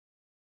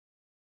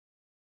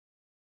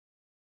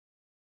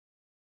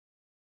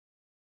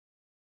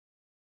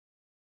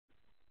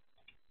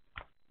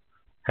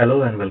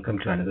Hello and welcome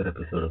to another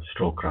episode of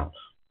Stroke Rounds.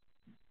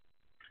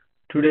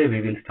 Today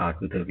we will start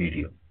with a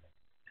video.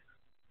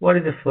 What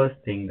is the first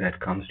thing that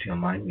comes to your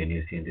mind when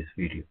you see this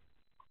video?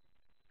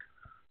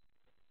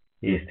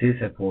 Is this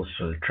a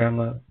postural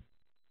tremor?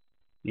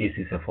 Is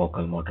this a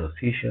focal motor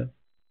seizure?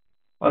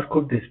 Or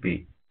could this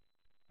be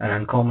an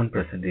uncommon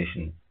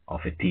presentation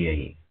of a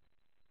TIA?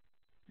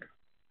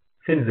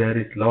 Since there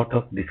is a lot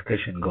of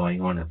discussion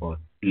going on about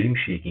limb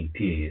shaking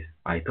TIAs,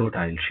 I thought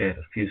I'll share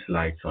a few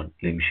slides on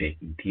limb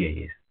shaking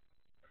TIAs.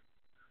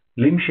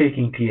 Limb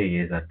shaking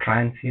TIAs are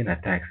transient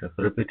attacks of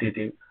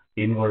repetitive,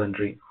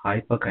 involuntary,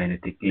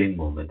 hyperkinetic limb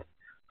movements,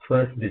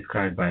 first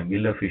described by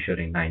Miller-Fisher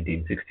in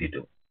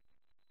 1962.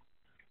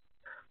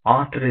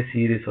 After a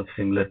series of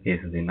similar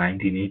cases in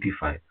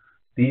 1985,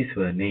 these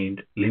were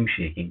named limb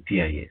shaking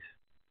TIAs.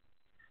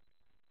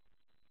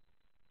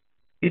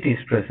 It is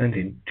present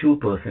in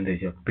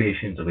 2% of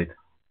patients with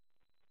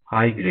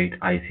high-grade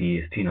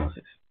ICA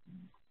stenosis.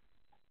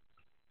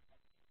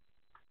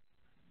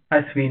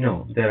 As we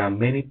know, there are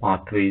many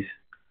pathways,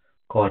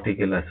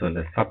 cortical as well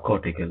as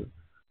subcortical,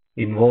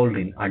 involved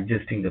in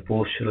adjusting the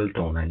postural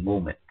tone and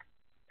movement.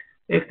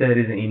 If there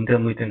is an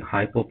intermittent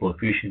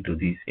hypoperfusion to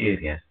these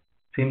areas,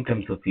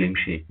 symptoms of limb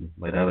shaking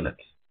may develop.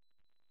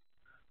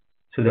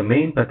 So the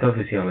main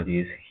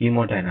pathophysiology is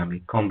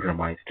hemodynamic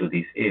compromise to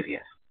these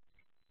areas.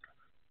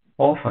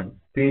 Often,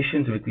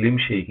 patients with limb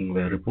shaking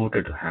were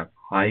reported to have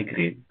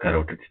high-grade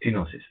carotid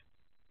stenosis.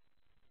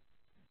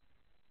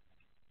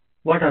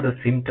 What are the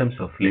symptoms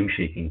of limb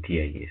shaking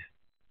TIAs?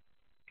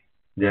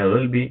 There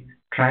will be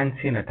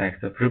transient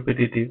attacks of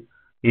repetitive,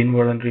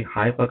 involuntary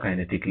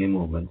hyperkinetic limb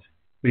movements,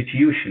 which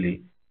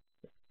usually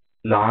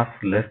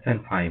last less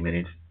than 5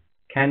 minutes,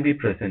 can be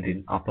present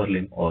in upper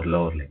limb or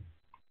lower limb.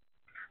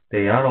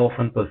 They are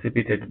often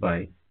precipitated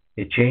by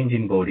a change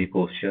in body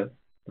posture,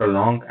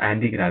 prolonged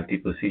anti-gravity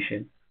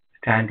position,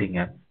 standing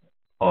up,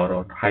 or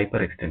on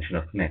hyperextension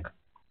of neck.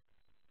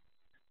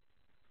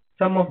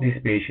 Some of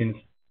these patients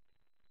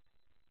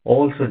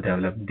also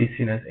develop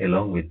dizziness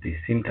along with these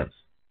symptoms,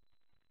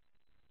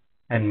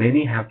 and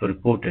many have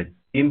reported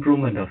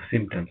improvement of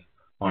symptoms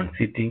on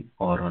sitting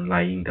or on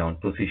lying down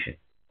position.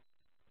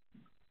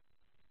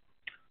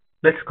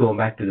 Let's go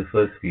back to the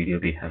first video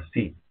we have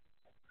seen.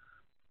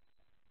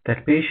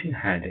 That patient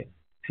had a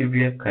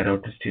severe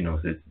carotid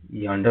stenosis.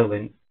 He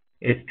underwent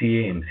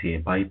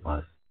STA-MCA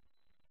bypass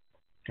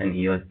and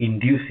he was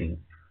inducing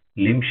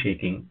limb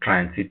shaking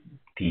transit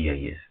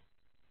TIAs.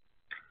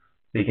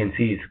 We can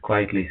see he's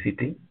quietly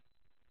sitting.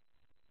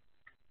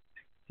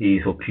 He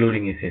is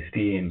occluding his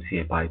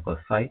STA-MCA bypass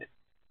site,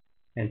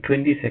 and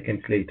 20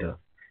 seconds later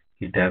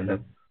he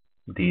developed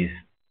these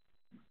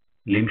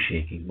limb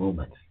shaking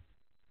movements.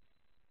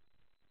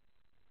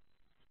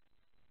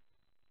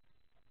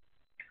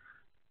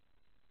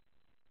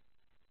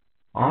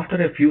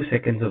 After a few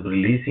seconds of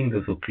releasing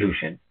this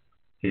occlusion,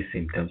 his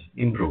symptoms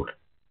improved.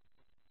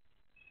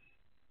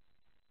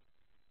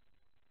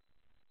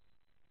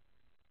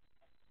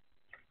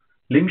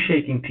 Limb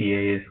shaking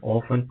TIAs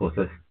often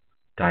possess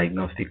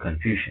diagnostic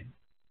confusion.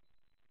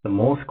 The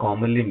most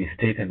commonly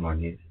mistaken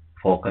one is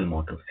focal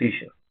motor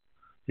seizure.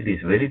 It is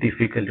very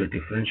difficult to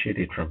differentiate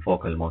it from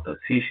focal motor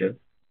seizure,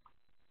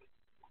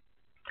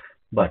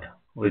 but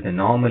with a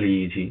normal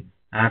EEG,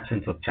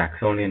 absence of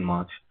Jacksonian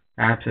march,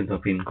 absence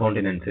of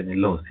incontinence in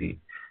LOC,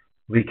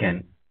 we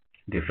can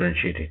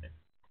differentiate it.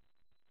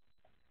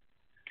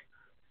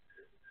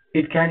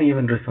 It can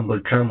even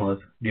resemble tremors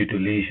due to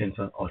lesions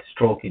or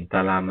stroke in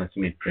thalamus,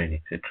 midbrain,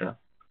 etc.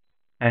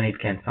 And it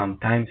can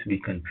sometimes be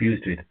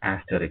confused with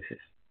asterixis.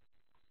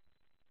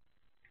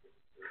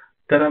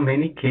 There are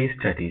many case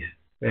studies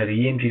where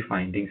EMG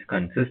findings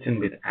consistent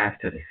with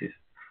asterixis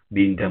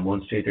being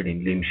demonstrated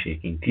in limb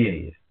shaking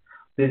TIAs.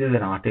 This is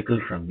an article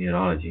from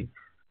Neurology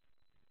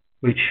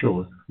which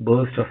shows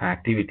bursts of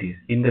activities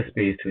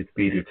interspersed with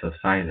periods of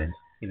silence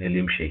in a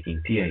limb shaking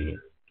TIA,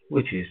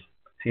 which is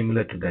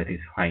similar to that is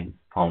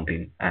found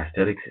in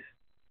asterixis.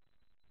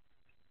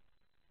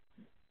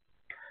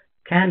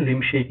 Can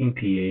limb shaking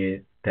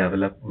TIA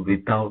develop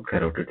without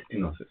carotid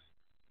stenosis?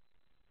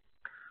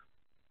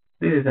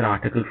 This is an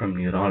article from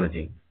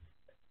Neurology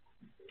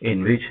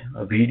in which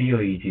a video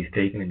EEG is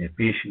taken in a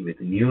patient with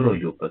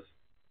neurolupus,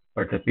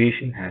 but the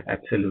patient had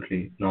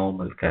absolutely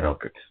normal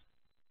carotids.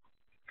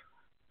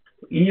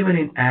 Even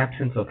in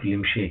absence of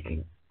limb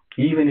shaking,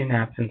 even in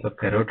absence of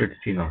carotid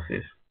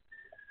stenosis,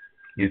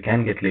 you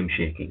can get limb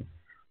shaking,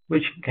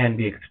 which can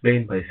be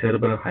explained by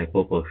cerebral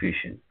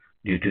hypoperfusion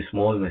due to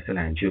small vessel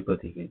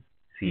angiopathy in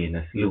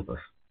CNS lupus.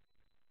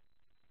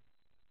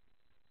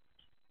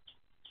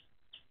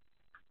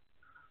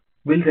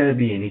 Will there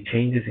be any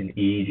changes in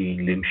EEG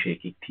in limb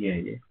shaking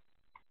TIA?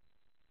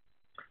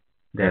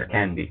 There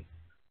can be.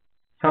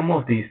 Some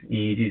of these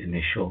EEGs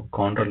may show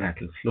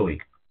contralateral slowing,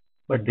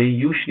 but they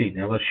usually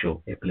never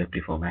show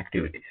epileptiform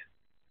activities.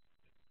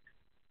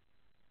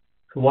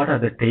 So what are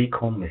the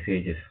take-home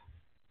messages?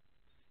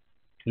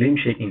 Limb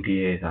shaking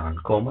TIAs are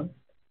uncommon.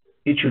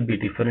 It should be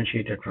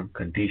differentiated from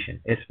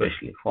condition,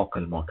 especially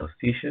focal motor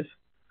seizures.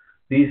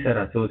 These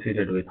are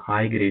associated with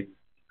high-grade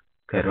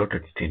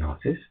carotid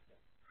stenosis,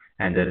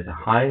 and there is a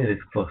high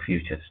risk for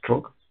future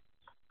stroke.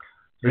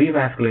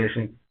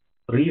 Revascularization,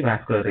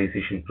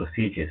 revascularization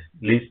procedures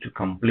leads to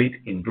complete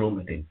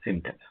improvement in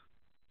symptoms.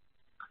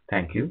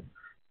 Thank you.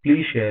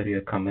 Please share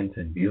your comments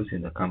and views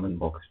in the comment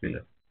box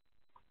below.